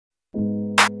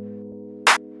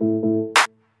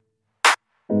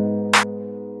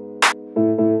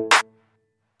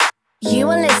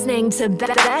listening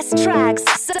to best tracks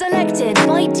selected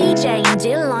by DJ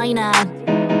Delina.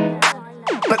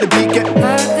 Let the beat get.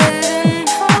 I didn't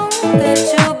know that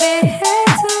you'll be here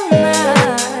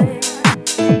tonight.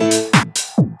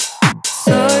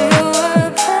 So you were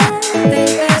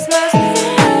planning this must be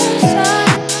a sign.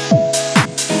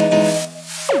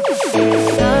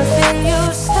 Nothing you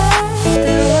said,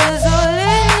 it was all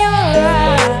in your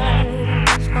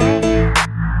eyes.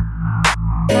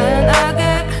 Can I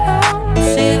get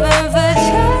close even for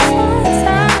just one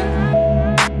time?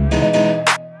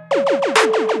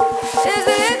 Is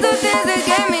the little things that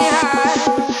get me high?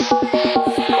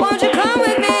 Won't you come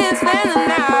with me and spend the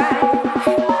night?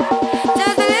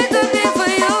 Just a little thing for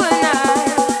you and I.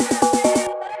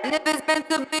 And if it's meant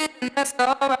to be, then that's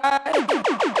alright.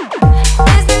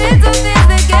 It's the little things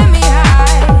that get me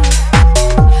high.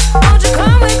 Won't you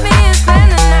come with me and spend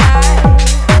the night?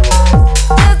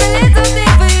 Just a little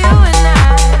thing for you and I.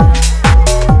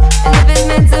 And if it's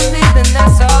meant to be, then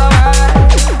that's alright.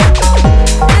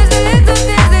 It's the little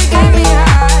things that get me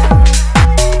high.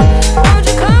 Won't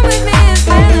you come with me and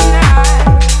spend the night?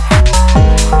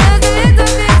 Just a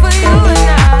little thing for you and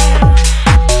I.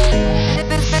 And if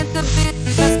it's meant to be,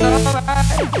 then that's alright.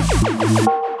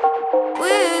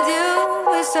 With you,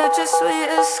 it's such a sweet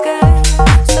escape.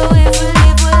 So if we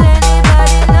leave, will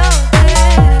anybody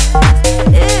notice?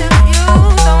 If you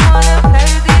don't wanna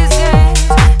play these games,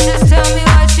 just tell me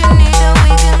what you need and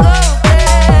we can go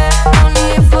there. No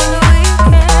need for the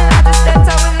weekend, I just stepped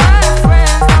out with my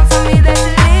friends. Don't tell me that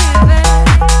you're leaving.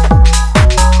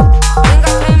 Think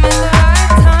I came at the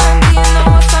right time. Do you know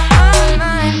what's on my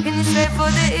mind? Can you stay for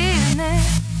the evening?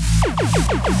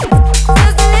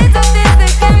 Just a little things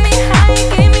that get me high,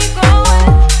 keep me going.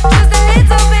 Just a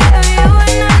little bit of you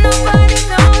and I, nobody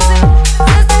knows it.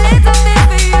 Just a little thing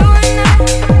for you and I.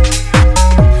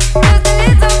 Just a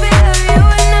little bit of you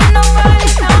and I, nobody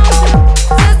knows it.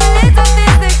 Just a little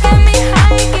things that get me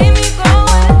high, keep me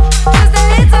going. Just a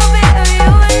little bit of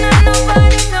you and I,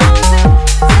 nobody knows it.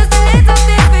 Just a little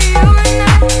thing for you and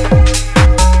I.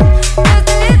 Just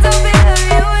a little bit of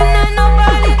you and I,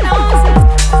 nobody knows it.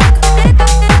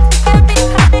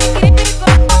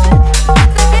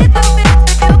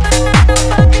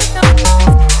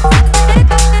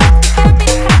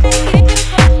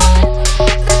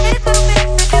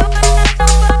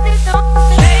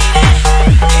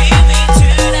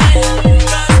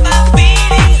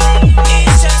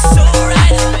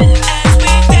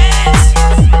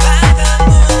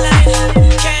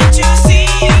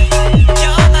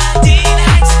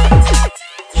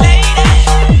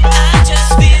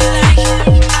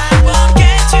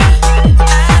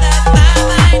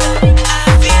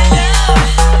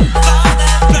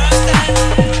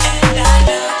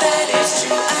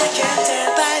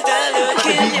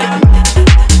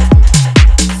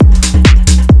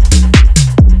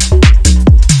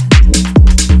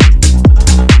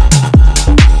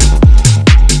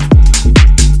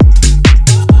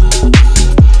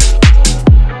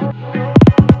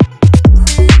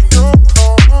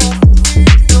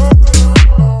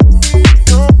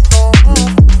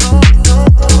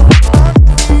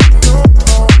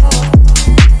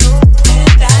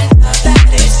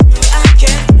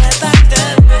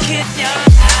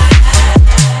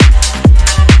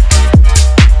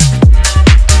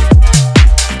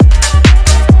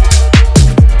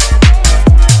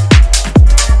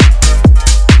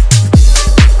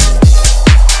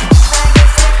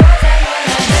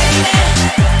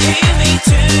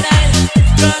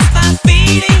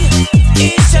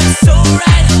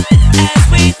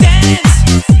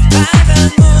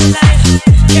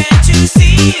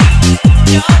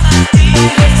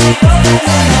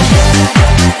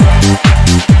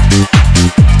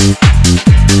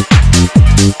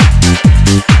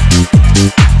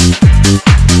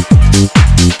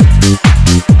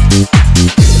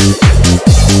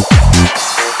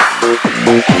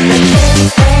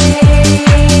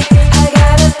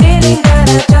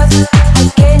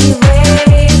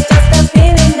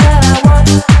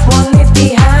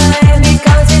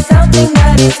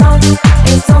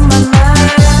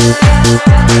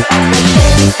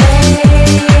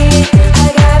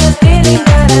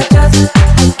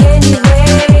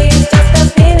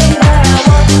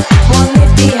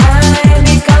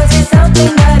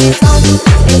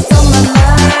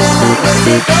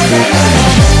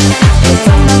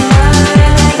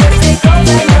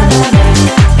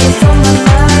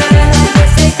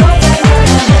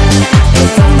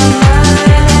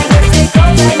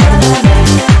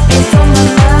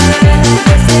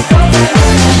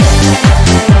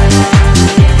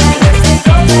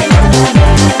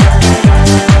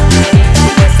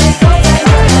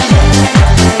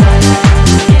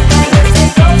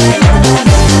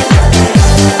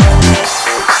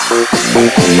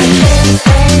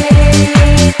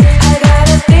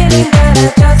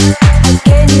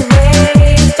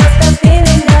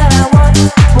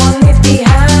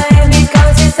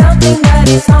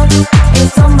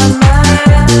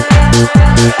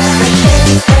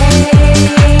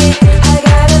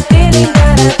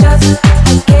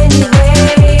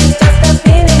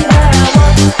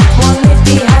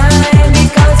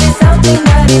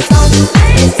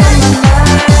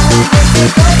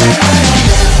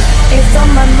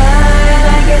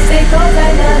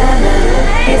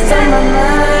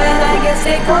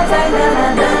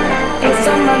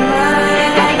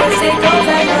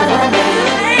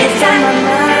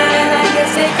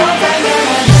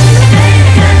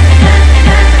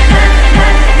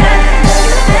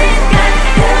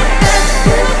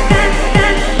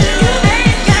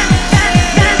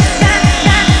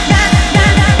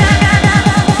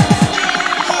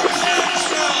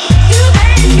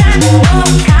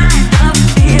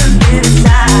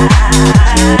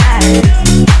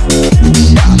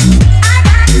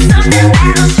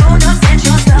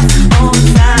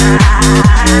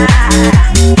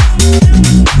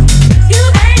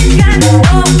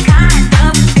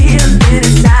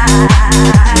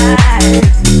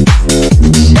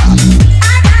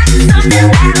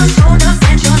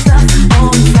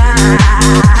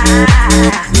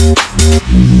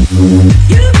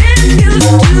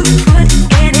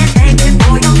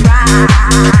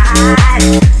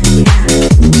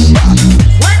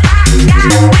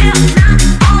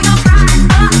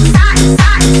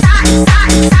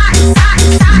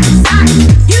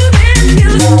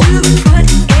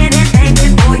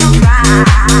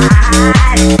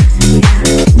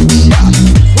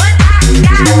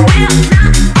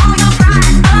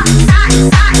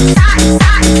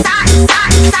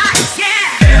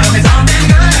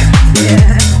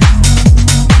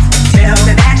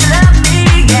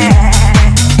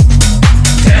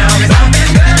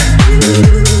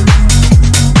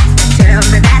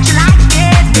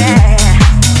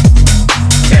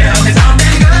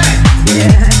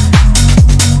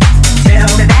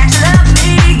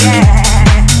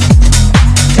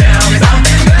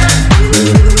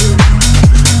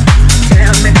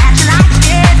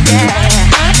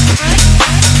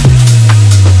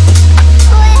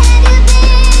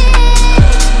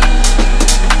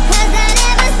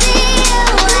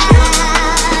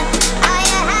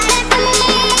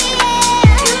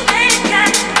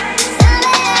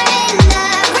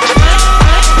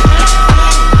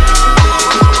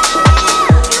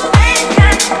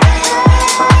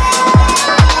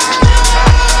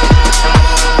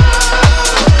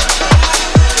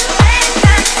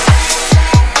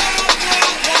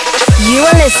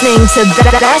 listening to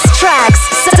the best tracks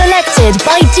selected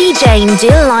by DJ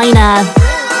D-Liner.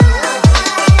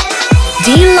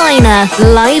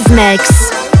 D-Liner Live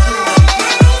Mix.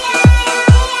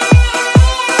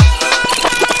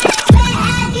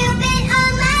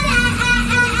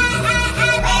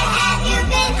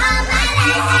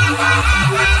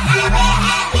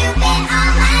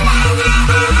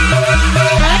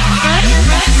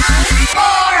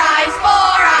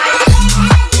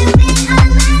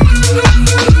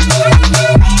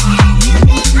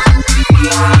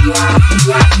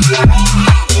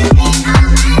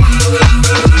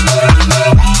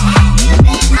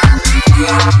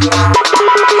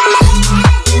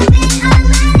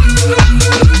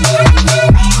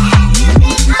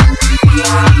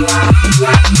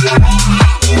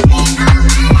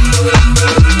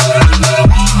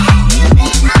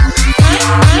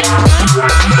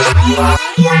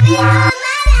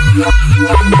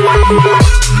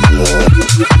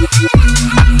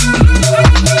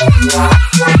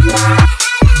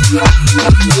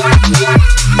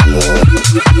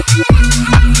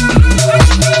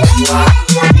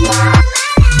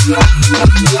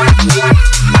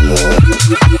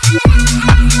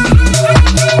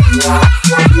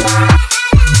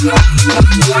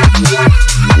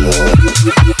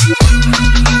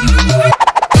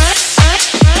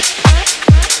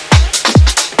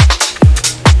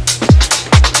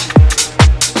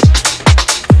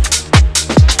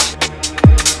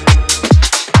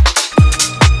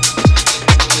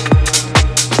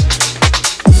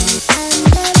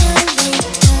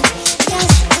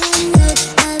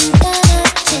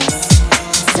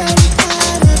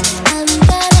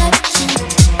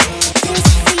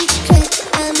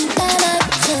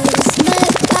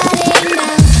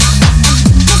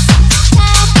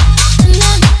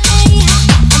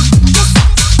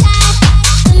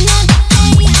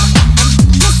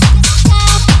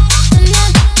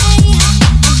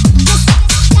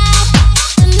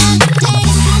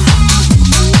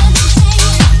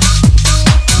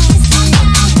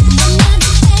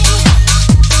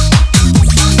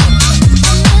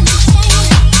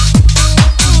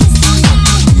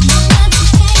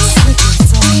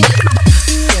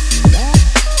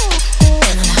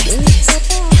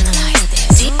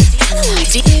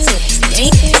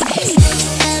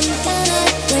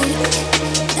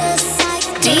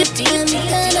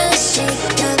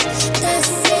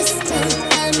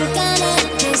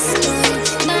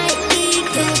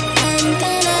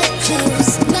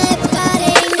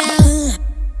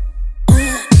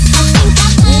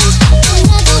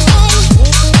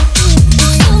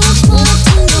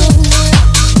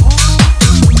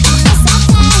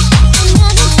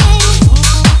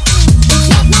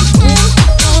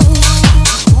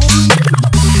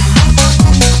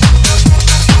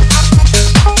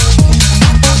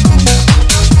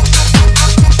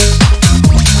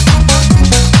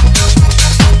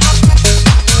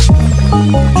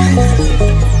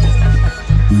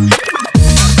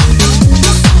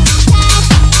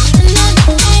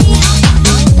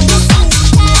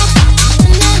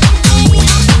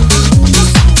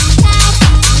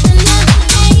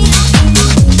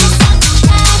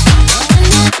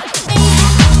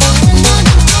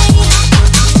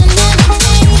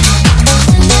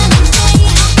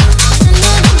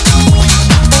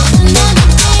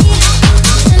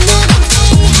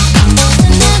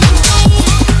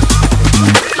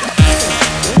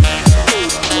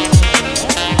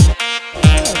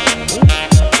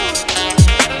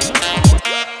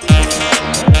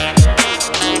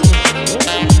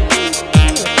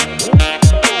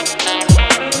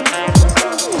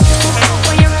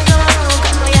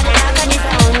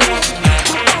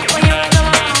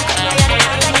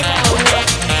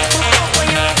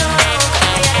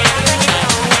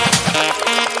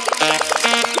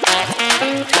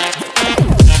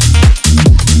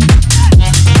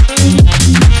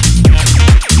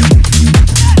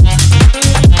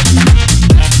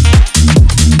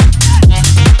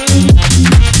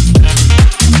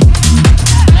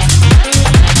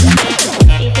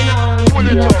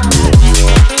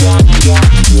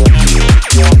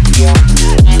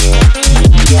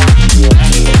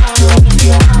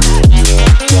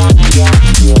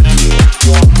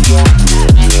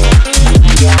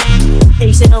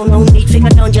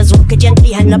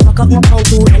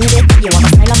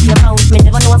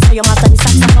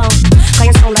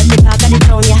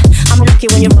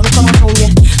 when you run, come on, yeah.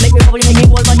 Make me bubble, make me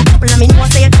whole body couple. I mean, you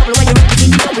say a couple when you rock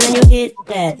it, double and you hit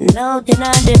that. Nothing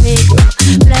on the middle,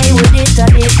 play with it a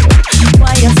little.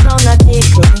 Why you sound a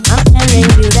tickle? I'm telling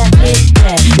you that hit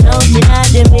that. Nothing on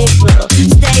the middle,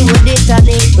 stay with it a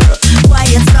little. Why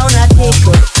you sound a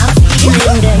tickle? I'm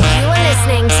feeling that. You are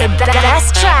listening to the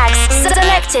best tracks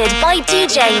selected by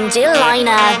DJ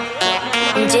Dilliner.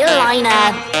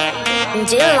 Dilliner.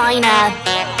 Dilliner.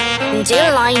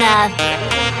 Dilliner.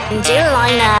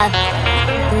 Dilliner.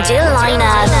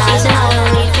 Dilliner. Easy now, no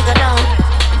need to go down.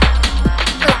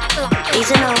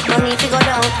 Easy now, no need to go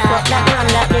down. Walk that run,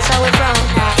 that is how it's wrong.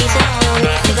 Easy now, no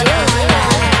need to go down.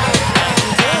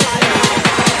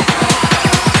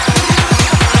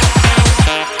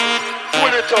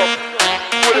 Pull it up,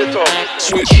 pull it up.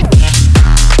 Switch.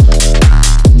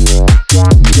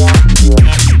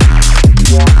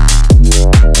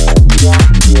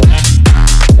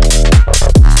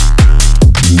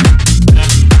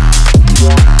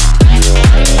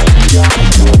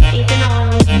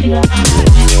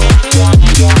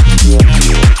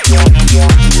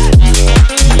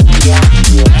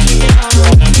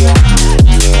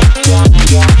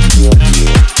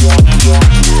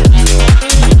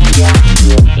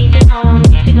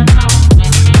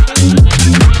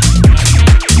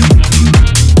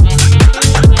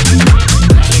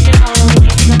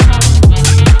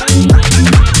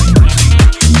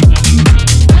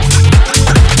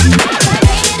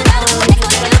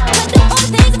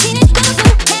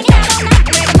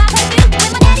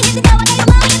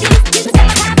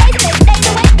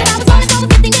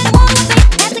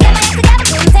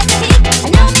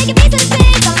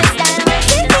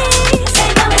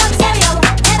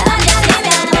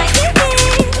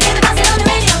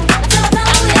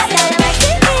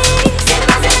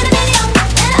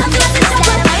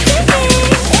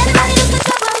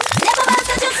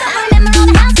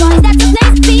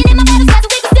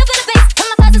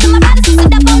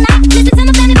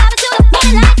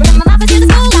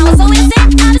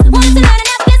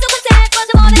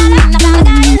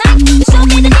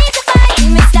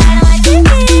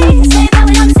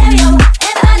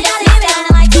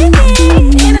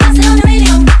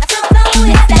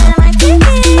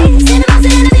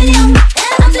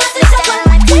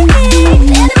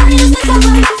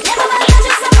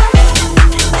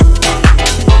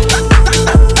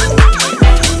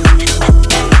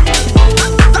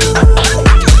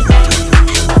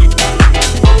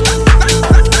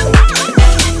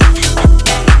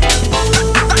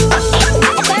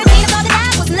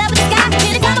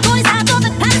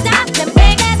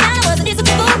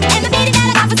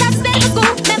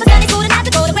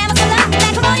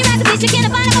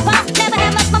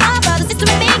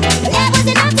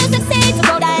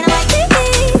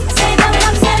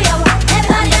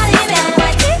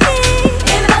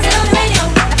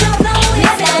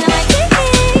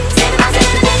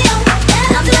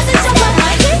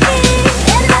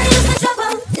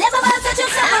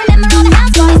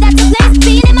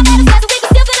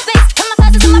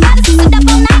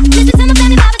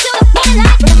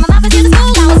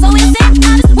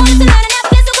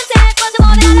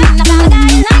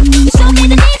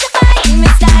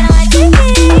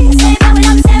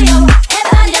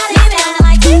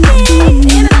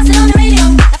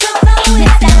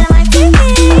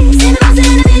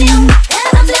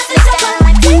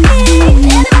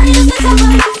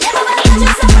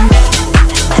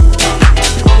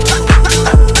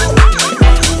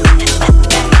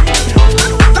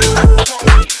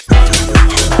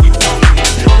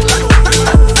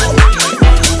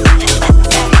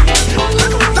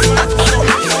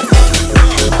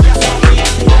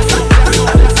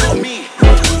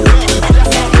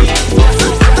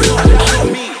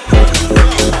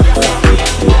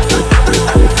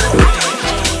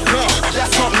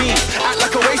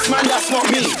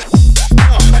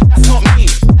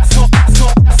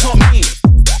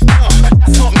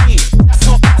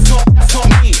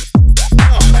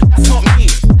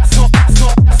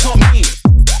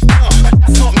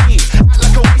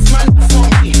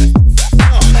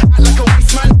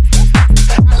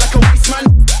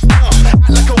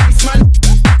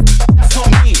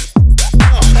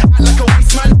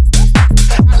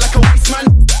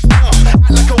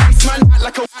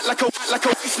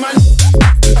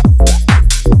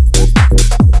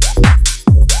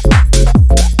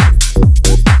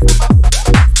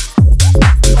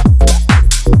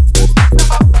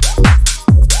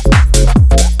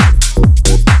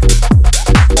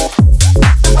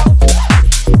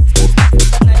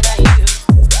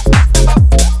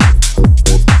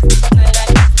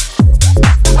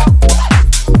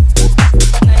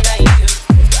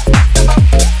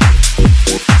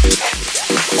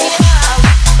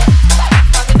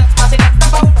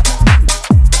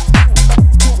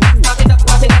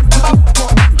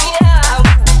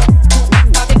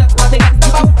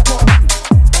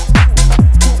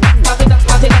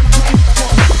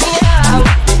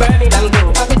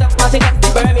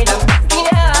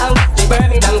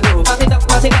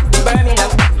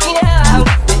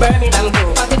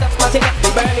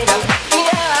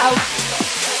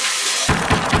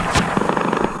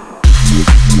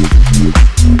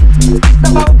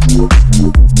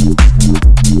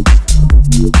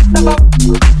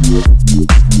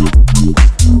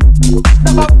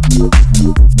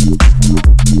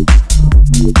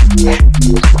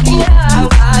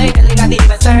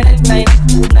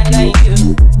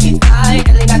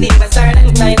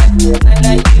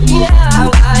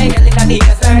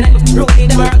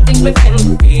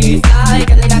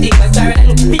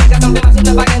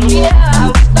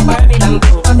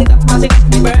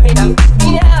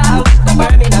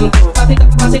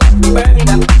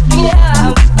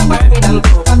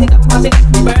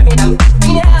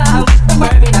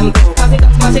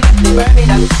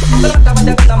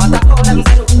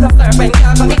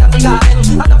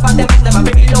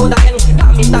 reload again.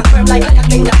 Got me stand firm like Lion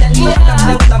King Jaden. Cause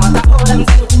them with a matter how them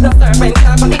send. The serpent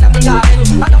can't come in at the garden.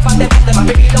 Enough of them put them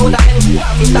a reload again.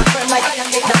 Got me stand firm like Lion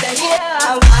King Jaden.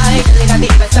 I can lick a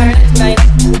deep and certain night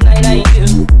you.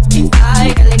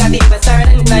 I can lick a deep and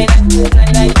certain night you.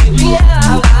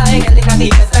 I can lick a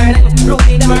deep and certain.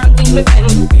 Rudy them around me with pen.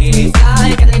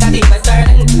 I can lick a deep and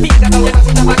certain. Because I'm the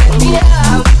passing up again.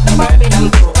 The Birmingham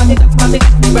crew, pass it up, the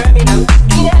Birmingham.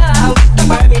 The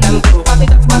Birmingham crew, pass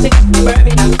it up, the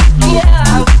Birmingham.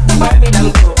 The Birmingham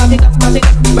crew, pass it up, the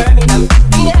Birmingham.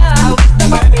 The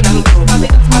Birmingham crew, pass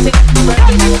it up, the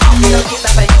Birmingham. They don't get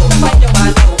that by you, find your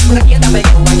man go. They don't get that by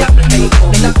you, I got the thing go.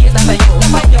 They don't get that by you,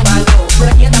 find your man go. They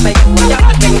don't get that by you, I got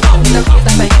the thing go. They don't get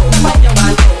that by you, find your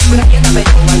man go. They don't get that by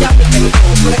you, I got the thing go.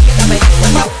 They don't get that by you,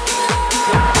 I got.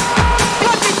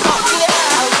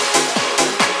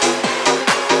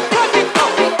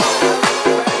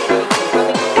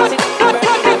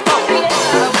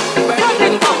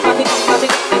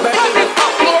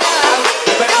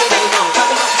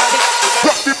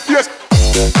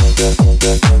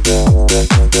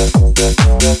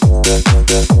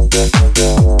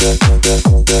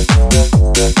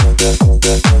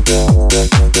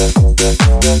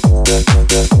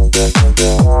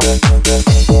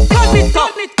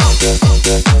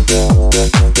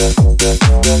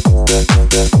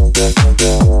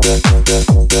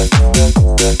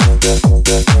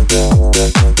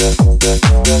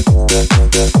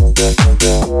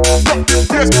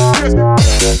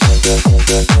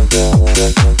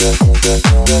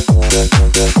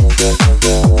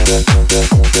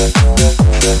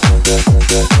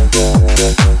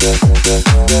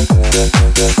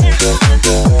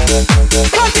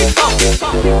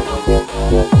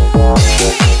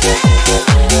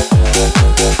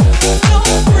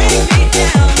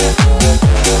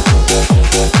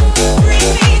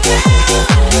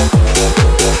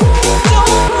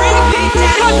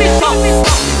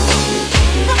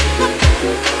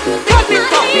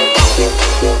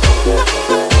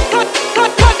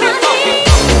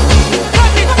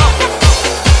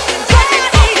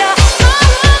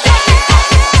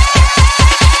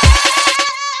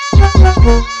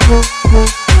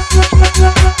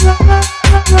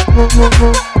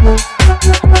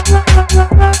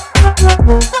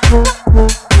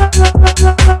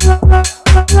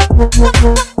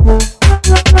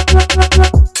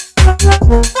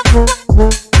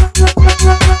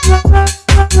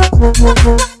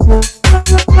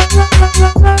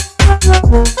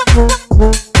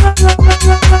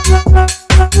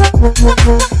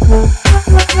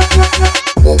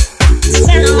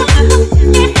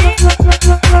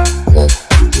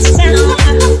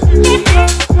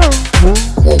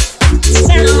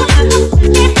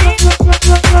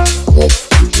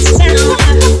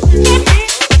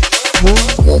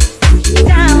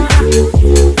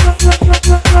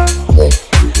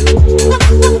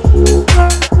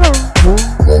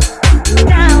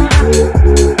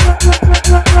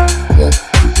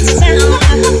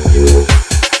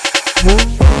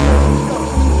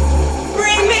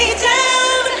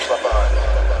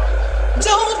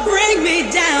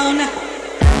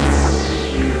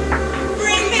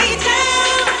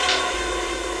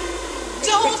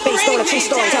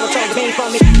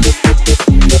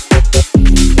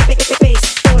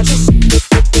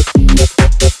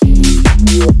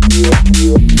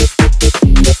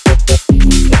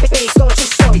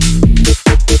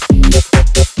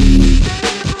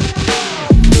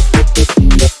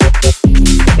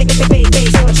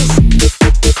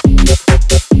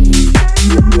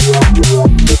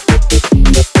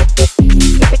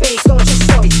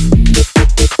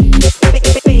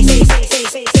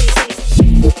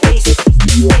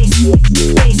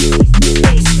 Bass.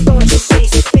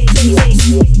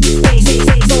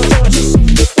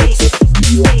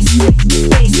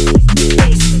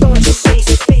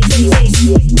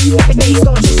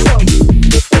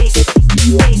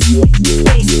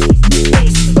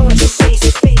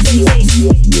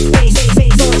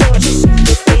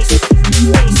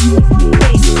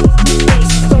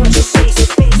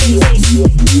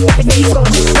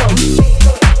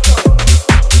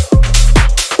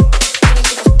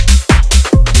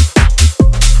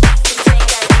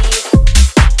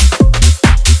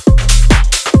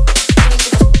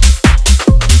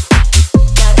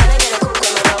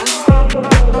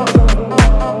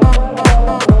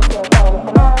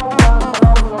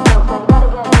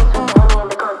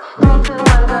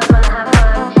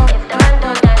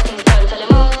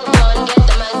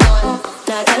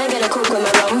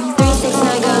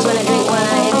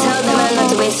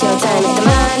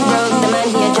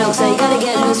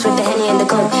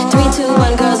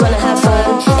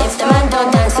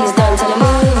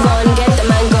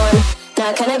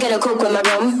 Can I get a coke with my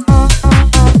rum?